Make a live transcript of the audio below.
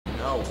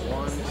Oh,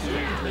 1, 2,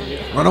 3,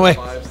 4, Run away.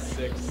 5,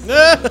 6,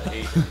 7,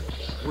 8.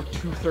 We're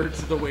 2/3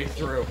 of the way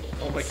through.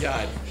 Oh my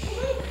god.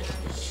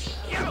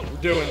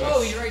 We're doing this.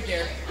 Oh, you're right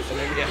there. And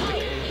then we have to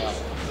clean up.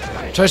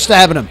 Try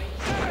stabbing him.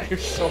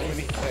 There's so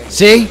many things.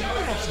 See?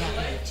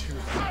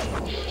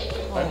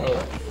 I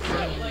hope.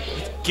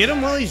 Get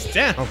him while he's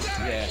down.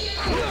 Yeah.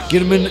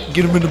 Get him in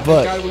the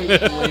butt. Guy would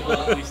label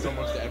at least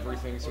almost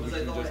everything so we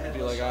can just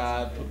be like,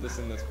 put this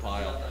in this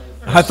pile.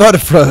 I thought it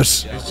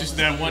froze. It's just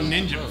that one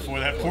ninja before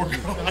that poor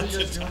girl had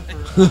to die.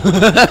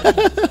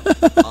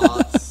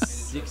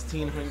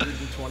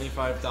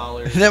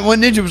 $1,625. That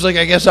one ninja was like,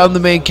 I guess I'm the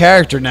main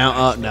character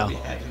now. No. We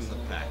had in the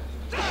pack.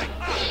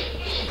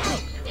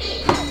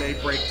 May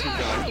break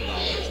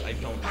 $2,000. I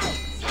don't know.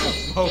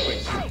 I'm hoping.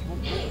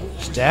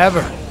 Stab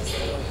her. I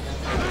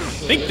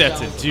think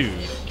that's a dude.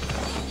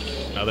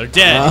 No, they're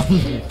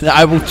dead.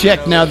 I will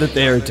check now that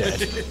they are dead.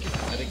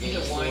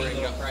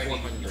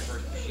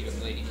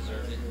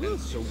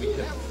 So we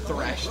could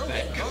thrash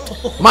that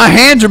gold. My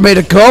hands are made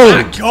of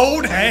gold.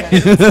 Gold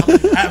hands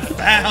have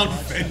found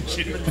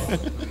vengeance.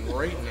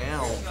 Right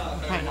now,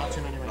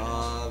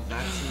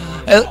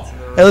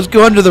 Hey, let's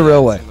go under the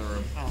railway.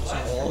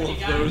 all of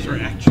those are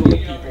actual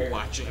people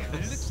watching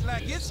this.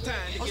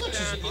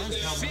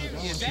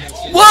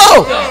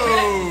 Whoa!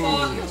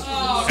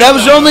 That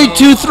was only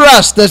 2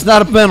 thrusts. That's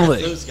not a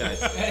penalty. Those guys.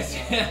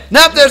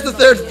 Nope, there's the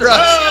 3rd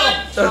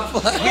thrust.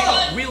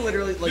 We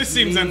literally, like, This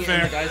seems me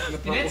unfair. And the guys in the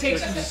purple that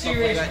takes shirts us a and stuff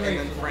serious like that, break and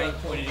then before Frank,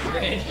 pointed at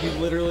red. we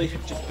literally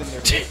have just been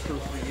there for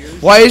 3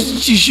 years. Why isn't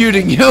she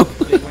shooting you?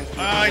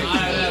 I don't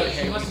know.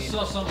 She must have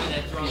saw something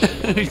that dropped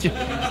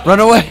it. Run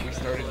away. We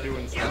started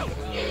doing stuff,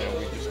 and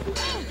we just...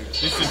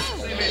 This is...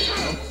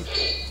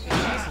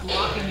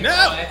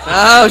 No!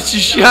 Oh, she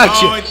shot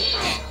Oh, you.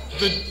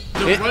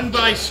 the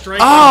run-by strike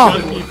Oh.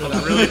 gun people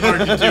are really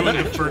hard to do in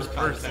the first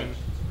person.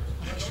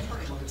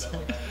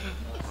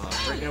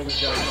 Right now we've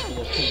got a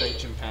couple of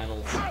convention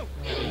panels.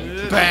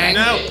 Bang.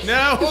 No,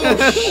 no!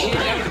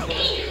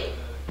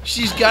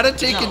 She's got to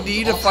take a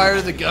knee to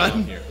fire the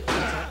gun. It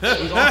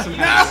was awesome.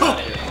 No!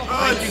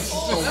 Thank you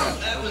so much.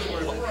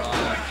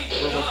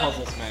 Robo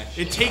Puzzle Smash.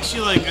 It takes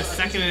you like a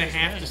second and a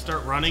half to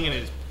start running and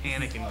it's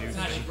panic-inducing.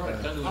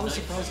 I was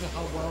surprised at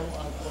how well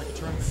like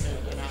tournament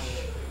made an hour.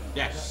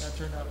 Yes. That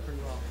turned out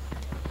pretty well.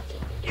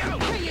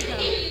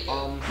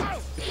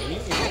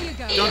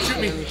 Don't shoot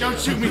me! Don't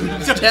shoot me!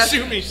 Don't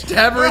shoot me!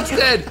 Stab her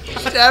instead.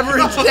 Stab her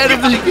instead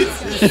of the...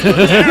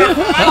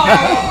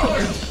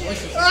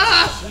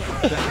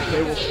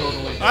 They will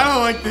totally... I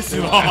don't like this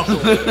at all.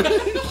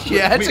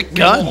 Yeah, it's a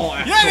gun.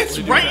 Yeah, it's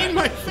right in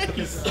my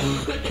face.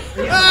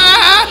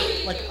 Ah!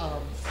 Like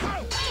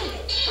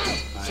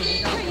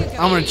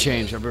I'm going to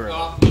change. I'll be right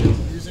back.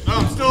 Oh,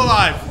 I'm still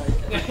alive.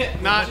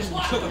 Not.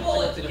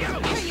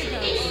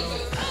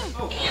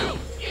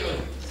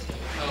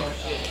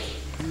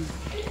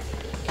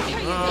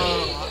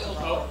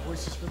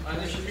 voices for the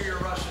I should hear you're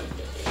Russian.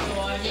 So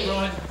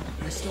I'm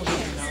I still do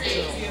now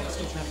too. I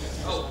still try to get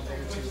things on there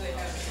too.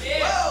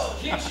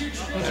 Can't shoot you.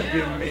 That would be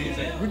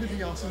amazing. Wouldn't it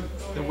be awesome?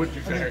 That would be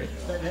very...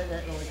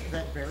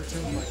 That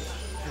baritone, like,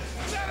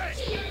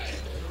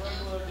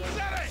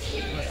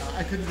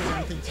 I couldn't get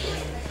anything to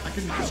him. I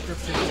couldn't get the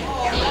script to him.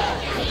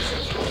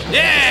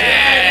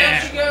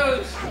 Yeah! There she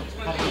goes.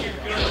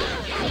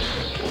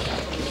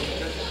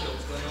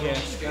 Yeah.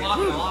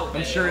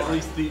 I'm sure at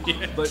least the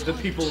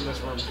people in this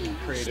room can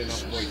create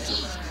enough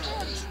voices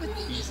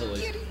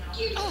easily.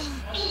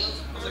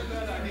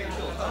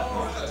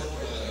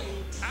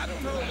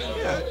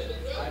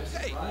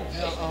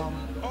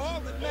 All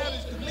that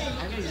matters to me.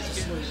 I need to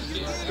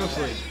sleep. Go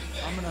sleep.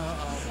 I'm gonna,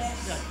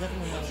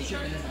 definitely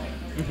sit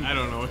in. I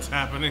don't know what's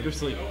happening. Go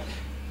sleep.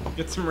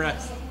 Get some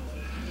rest.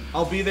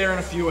 I'll be there in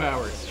a few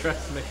hours.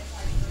 Trust me.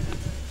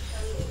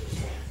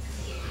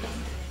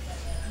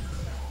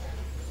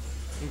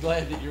 I'm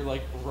glad that you're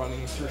like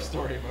running through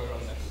story mode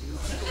on this.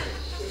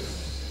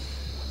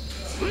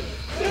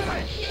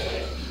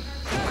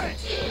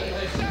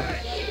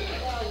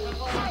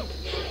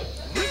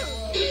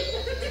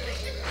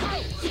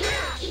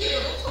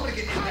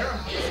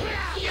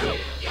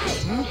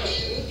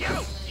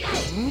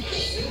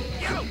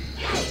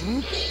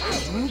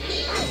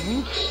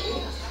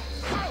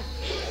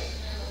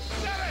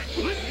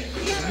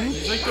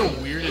 He's like the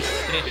weirdest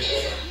stance.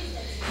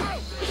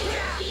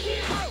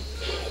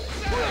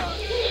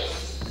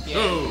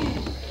 Oh.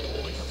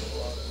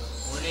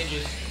 More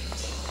ninjas.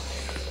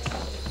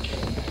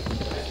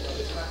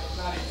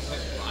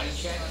 Body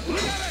check.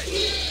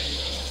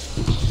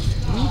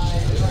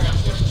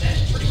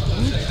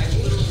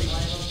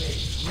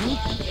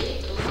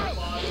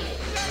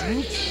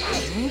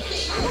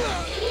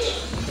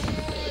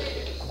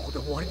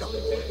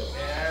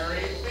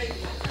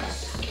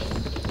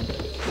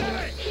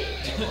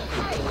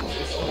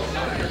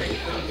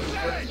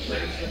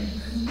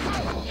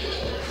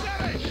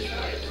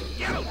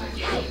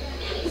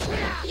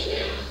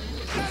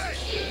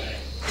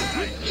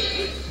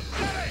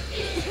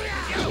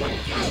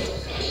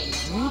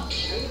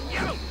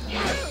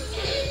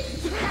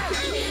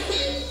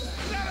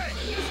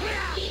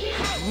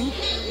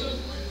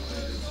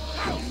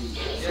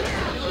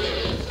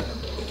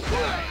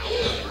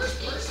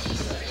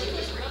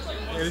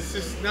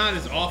 not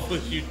as awful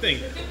as you'd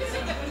think.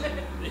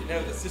 You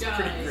know, this is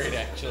pretty great,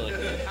 actually. I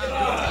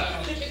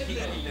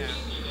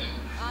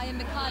am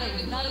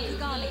Mikado, not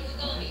Okugami.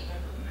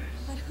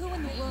 But who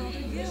in the world are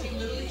you?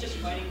 Just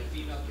fighting the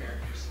female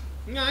characters.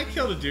 No, I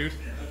killed a dude.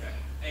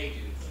 Hey,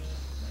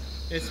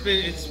 dude. It's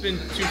been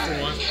 2 for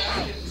 1.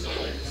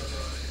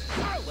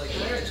 Like,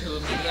 there's two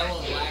of them, yellow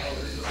and black.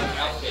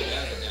 Outfit,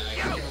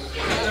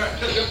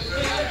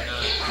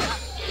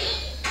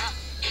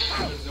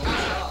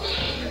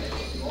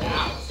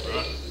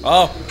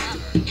 Oh!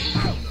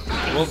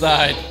 Will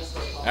died.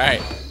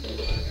 Alright.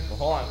 Well,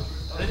 hold on.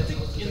 I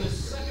think in the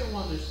second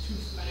one, there's 2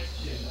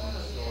 factions on the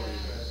story.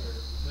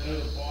 I know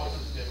the boss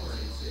is different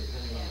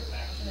depending on the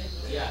faction.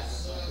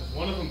 Yes.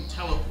 One of them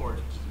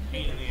teleports, which is a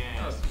pain in the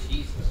ass. Oh,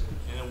 Jesus.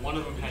 And then one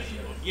of them has,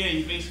 yeah,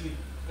 you basically,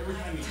 every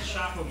time you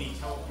chop him, he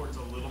teleports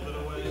a little bit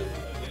away.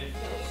 And if you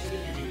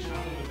can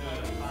chop him within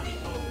enough time, he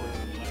teleports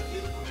and lets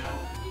it come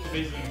out. So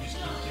basically, you just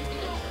keep doing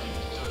it until he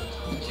doesn't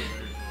teleport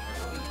very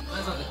far.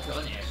 That's not the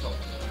gun, asshole.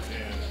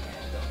 Yeah.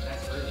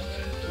 That's really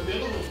good. Well, the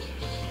other one, he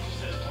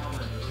just has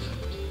armor.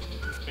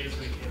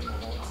 Basically, hit him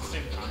all. It's the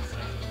same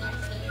concept.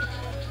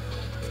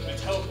 The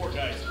teleport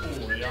guy is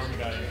cool. The armor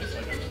guy is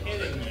like, I'm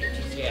hitting you.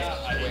 Just Yeah,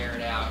 I didn't- wear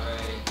it out,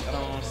 right? I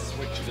don't want to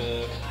switch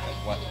to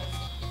what?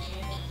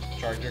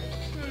 Charger?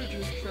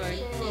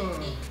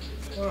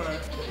 Alright,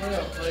 we're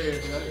not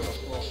playing. I'm gonna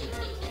fall asleep.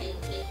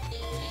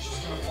 She's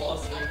gonna fall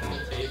asleep on the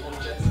table,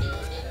 Jesse.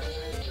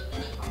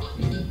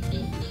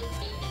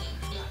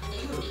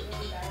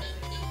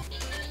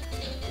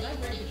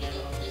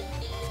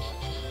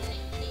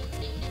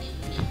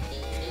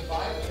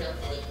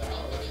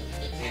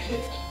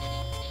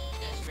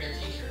 Spare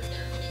t-shirt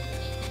there.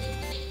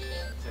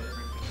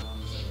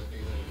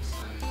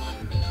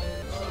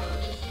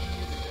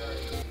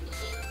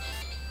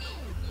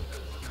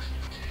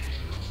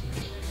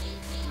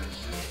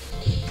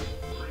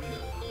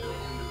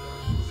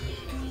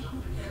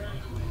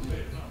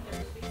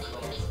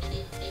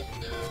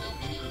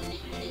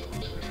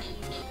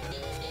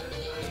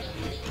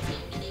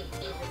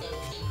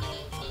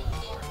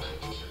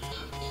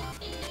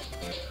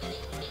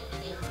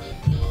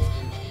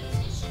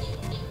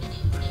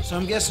 So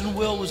I'm guessing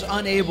Will was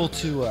unable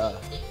to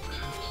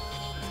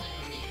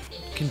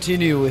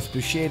continue with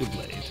Bushido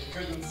Blade.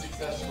 Couldn't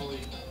successfully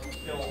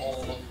kill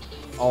all of them.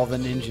 All the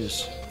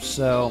ninjas.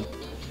 So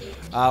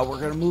we're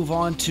gonna move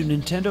on to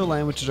Nintendo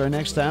Land, which is our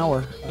next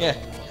hour. Yeah.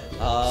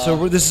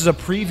 This is a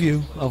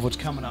preview of what's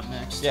coming up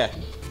next. Yeah.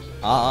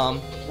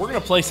 We're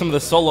gonna play some of the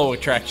solo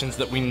attractions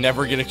that we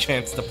never get a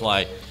chance to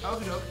play.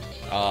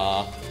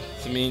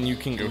 So me and you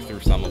can go through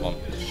some of them.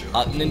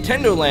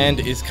 Nintendo Land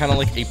is kind of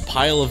like a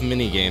pile of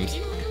mini games.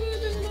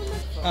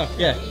 Oh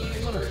yeah.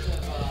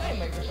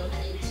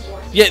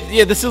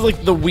 Yeah. This is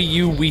like the Wii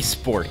U Wii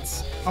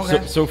Sports.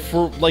 Okay. So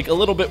for like a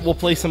little bit, we'll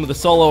play some of the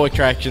solo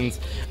attractions,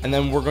 and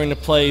then we're going to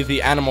play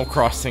the Animal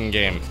Crossing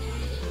game.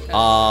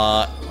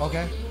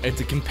 Okay. It's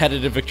a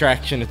competitive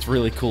attraction. It's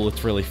really cool.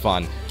 It's really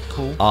fun.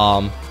 Cool.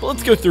 But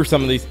let's go through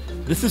some of these.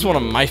 This is one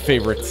of my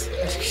favorites.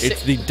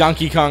 It's the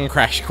Donkey Kong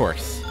Crash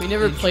Course. We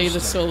never play the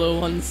solo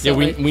ones. So Yeah,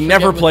 we I forget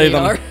never what play they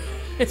them, are.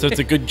 so it's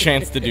a good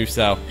chance to do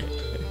so.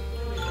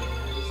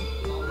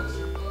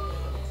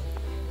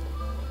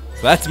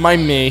 So that's my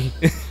me,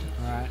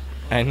 Alright.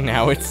 and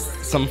now it's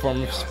some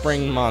form of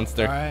spring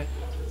monster. Alright.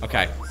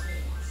 Okay.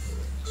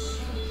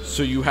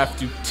 So you have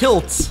to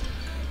tilt.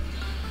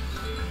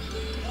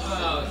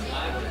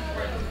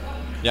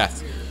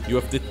 Yes, you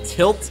have to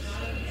tilt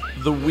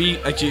the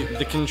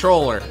the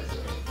controller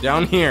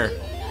down here.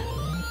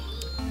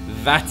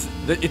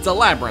 It's a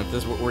labyrinth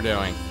is what we're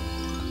doing.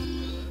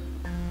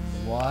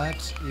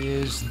 What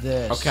is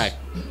this? Okay.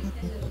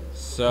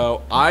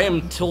 So I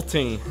am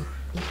tilting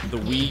the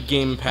Wii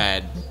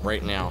gamepad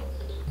right now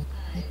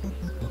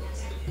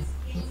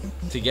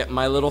to get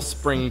my little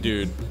spring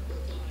dude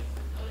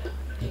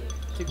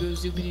To go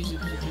zoopity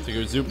zoopity. to go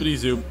zoopity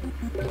zoop.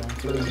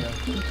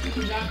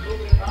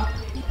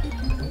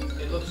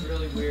 It looks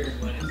really weird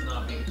when it's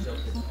not being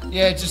tilted.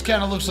 Yeah, it just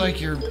kind of looks like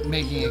you're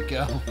making it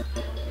go.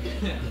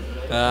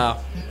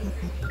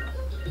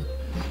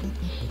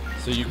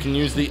 So you can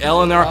use the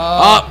L and R.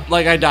 Oh,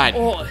 like I died.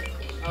 Oh,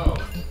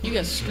 you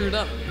got screwed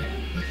up.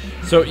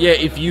 So yeah,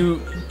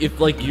 if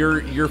like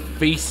your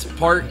face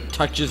part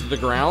touches the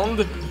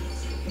ground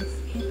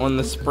on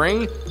the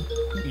spring,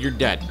 you're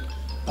dead.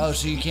 Oh,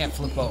 so you can't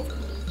flip over.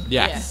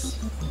 Yes.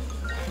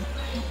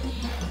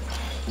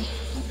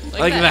 Yeah.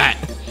 Like that.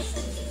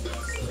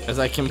 As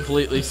I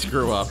completely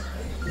screw up.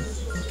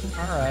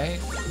 Alright.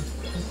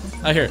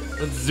 Oh, here,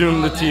 let's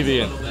zoom the TV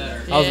in.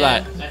 How's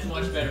Yeah. that? That's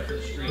much better for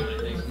the stream, I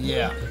think.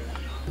 Yeah.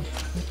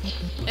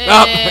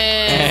 Up And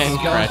and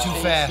Going crash. too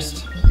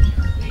fast.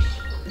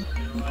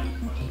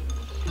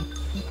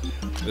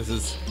 This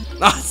is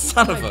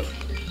son of a.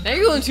 now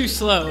you're going too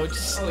slow.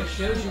 Just, Oh, it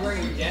shows you where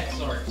your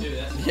deaths are, too.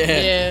 That's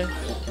yeah.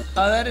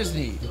 Oh, that is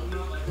neat. you're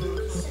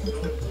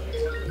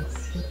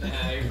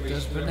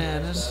Those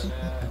bananas.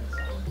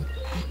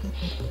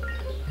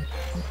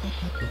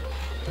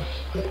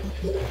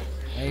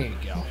 There you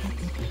go. All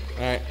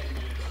right.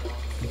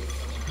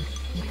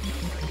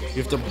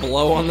 You have to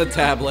blow on the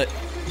tablet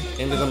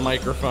into the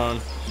microphone.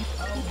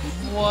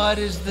 What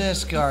is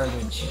this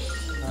garbage?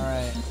 All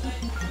right.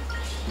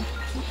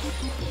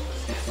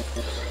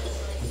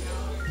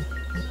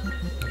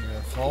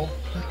 Full.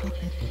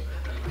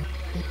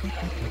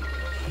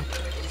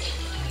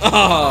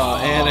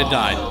 Oh, and it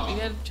died. You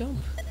gotta jump.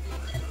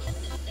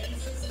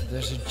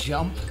 There's a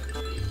jump.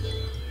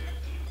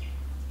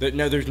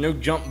 No, there's no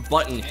jump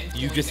button.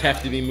 You just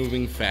have to be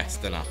moving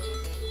fast enough.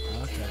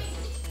 Okay.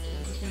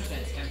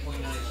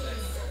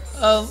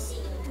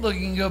 Look,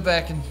 you can go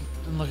back and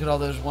look at all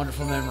those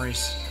wonderful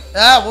memories.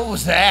 Ah, what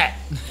was that?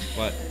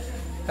 What?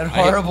 That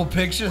horrible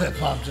picture that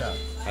popped up.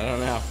 I don't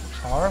know.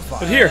 Horrifying.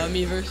 But here,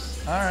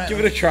 Miiverse. All right. give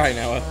it a try,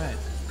 Noah. All right.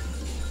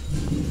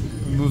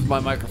 Move my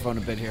microphone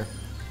a bit here.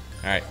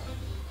 All right.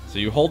 So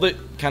you hold it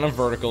kind of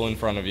vertical in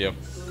front of you,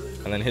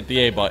 and then hit the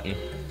A button.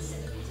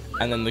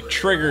 And then the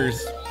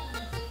triggers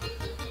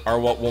are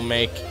what will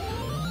make...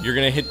 You're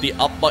going to hit the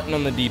up button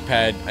on the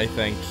D-pad, I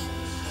think.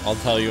 I'll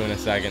tell you in a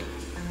second.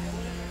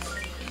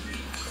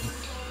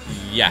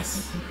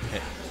 Yes.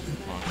 Hit.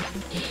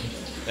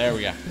 There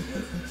we go.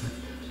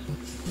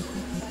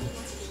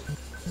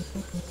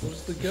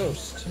 Who's the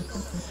ghost?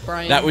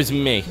 Brian. That was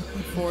me.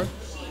 4. Or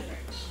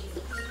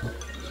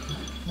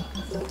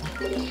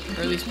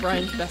at least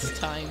Brian's best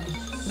time.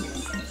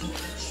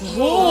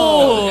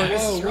 Whoa!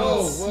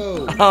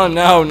 Whoa. Oh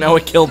no,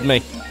 Noah killed me.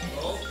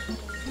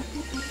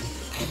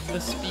 The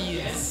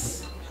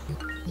speeds.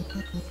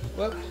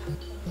 What?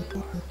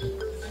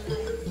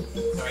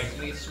 Alright, so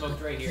we get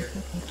smoked right here.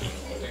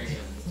 There you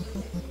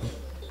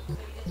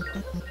go.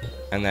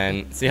 And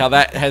then, see how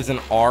that has an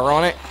R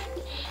on it?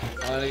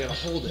 Oh, they gotta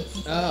hold it.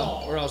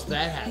 Oh, or else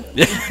that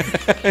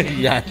happens.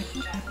 Yeah.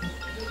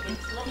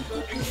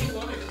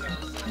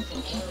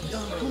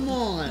 Come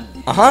on.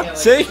 Uh-huh,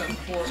 see?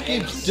 This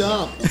game's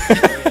dumb.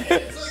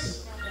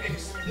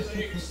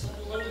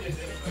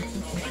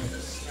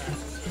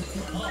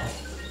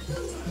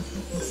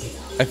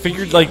 I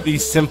figured like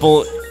these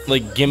simple,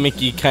 like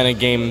gimmicky kind of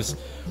games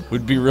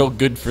would be real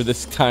good for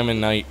this time of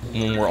night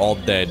when we're all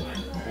dead.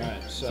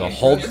 So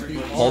hold,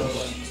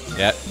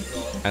 yeah,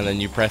 and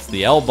then you press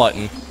the L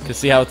button, cause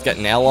see how it's got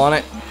an L on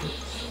it?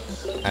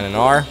 And an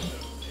R?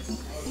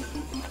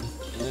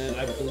 And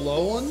I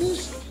blow on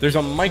this? There's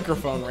a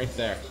microphone right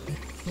there.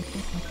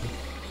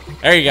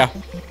 There you go.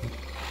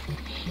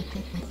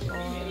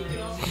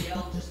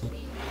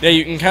 Yeah,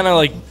 you can kind of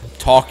like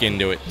talk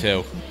into it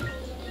too.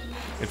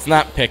 It's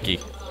not picky.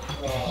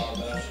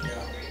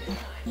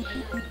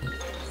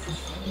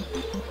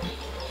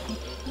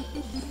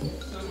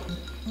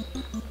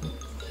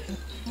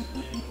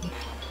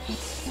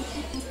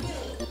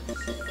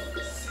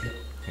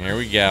 Here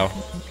we go.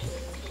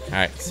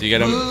 Alright, so you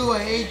gotta Ooh, I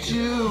hate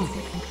you.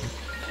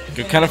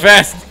 go kind of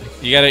fast.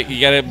 You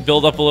gotta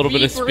build up a little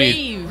bit of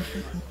speed.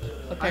 Brave,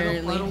 I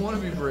apparently. don't want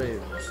to be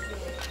brave.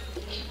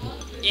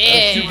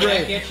 Yeah. Too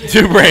brave.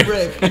 Too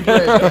brave. Be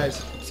brave,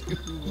 guys.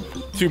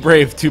 Too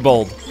brave, too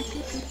bold.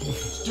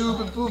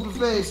 Stupid poopy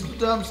face,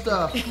 dumb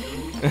stuff.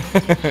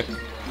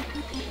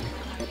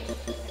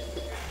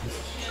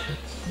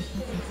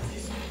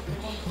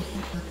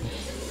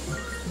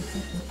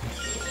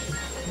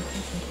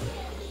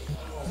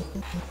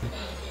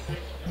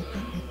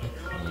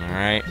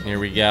 Alright, here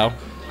we go.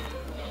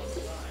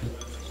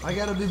 I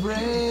gotta be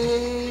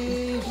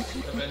brave.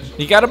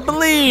 You gotta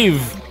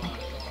believe!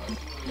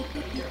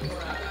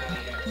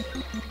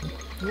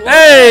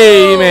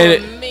 Hey, you made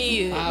it!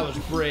 Me. I was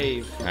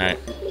brave. Alright,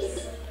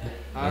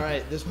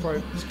 Alright, this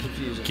part is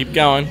confusing. keep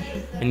going.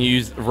 And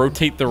you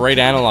rotate the right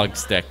analog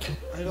stick.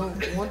 I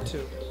don't want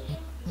to.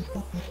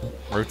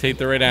 Rotate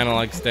the right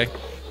analog stick.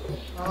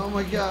 Oh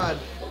my god.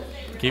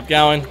 Keep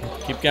going,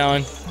 keep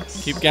going,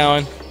 keep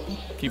going,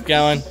 keep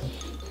going,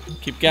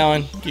 keep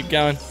going, keep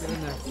going.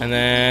 And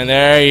then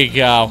there you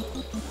go.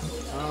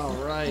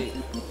 Alright.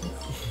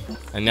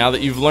 And now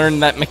that you've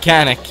learned that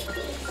mechanic,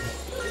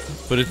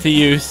 put it to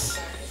use.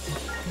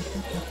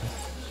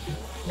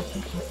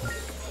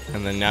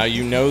 And then now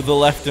you know the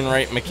left and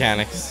right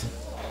mechanics.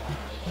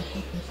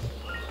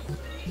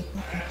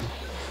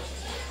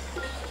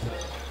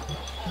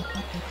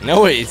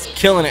 Noah is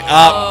killing it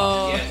up.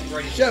 Oh.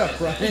 Shut up,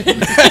 Brian.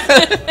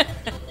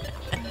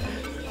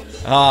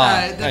 Ah,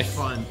 Alright, that's nice.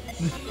 fun.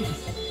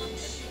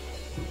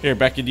 Here,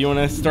 Becky, do you want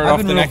to start I've off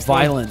been the real next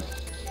violent.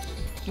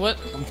 What?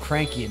 I'm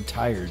cranky and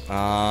tired.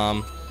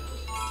 one?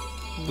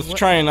 Let's What?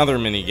 try another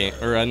mini game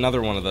or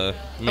another one of the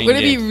main I'm gonna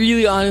games. be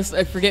really honest.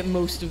 I forget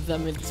most of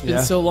them. It's been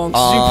Yeah. so long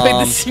since we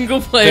played the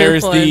single player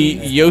There's one. the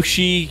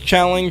Yoshi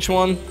challenge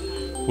one,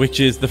 which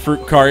is the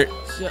fruit cart.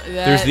 So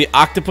There's the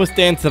octopus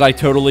dance that I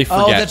totally forget.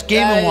 Oh, that's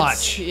Game &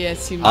 Watch. Yeah, it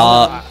seems.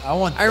 I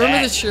want I remember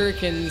that. the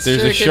shurikens.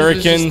 There's the was just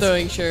shurikens.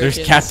 throwing shurikens. There's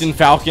Captain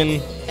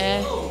Falcon,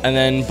 Eh. and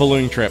then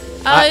Balloon Trip.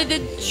 The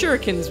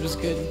shurikens was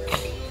good.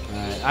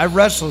 Alright, I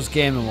wrestle as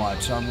Game &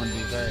 Watch, so I'm going to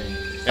be very...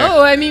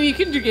 Oh, I mean, you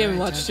can do Game &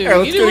 Watch too. Here,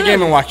 let's You do go to Game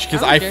whatever. & Watch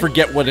because I I don't care.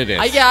 forget what it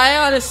is. Yeah,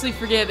 I honestly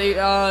forget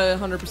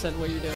 100% what you're doing.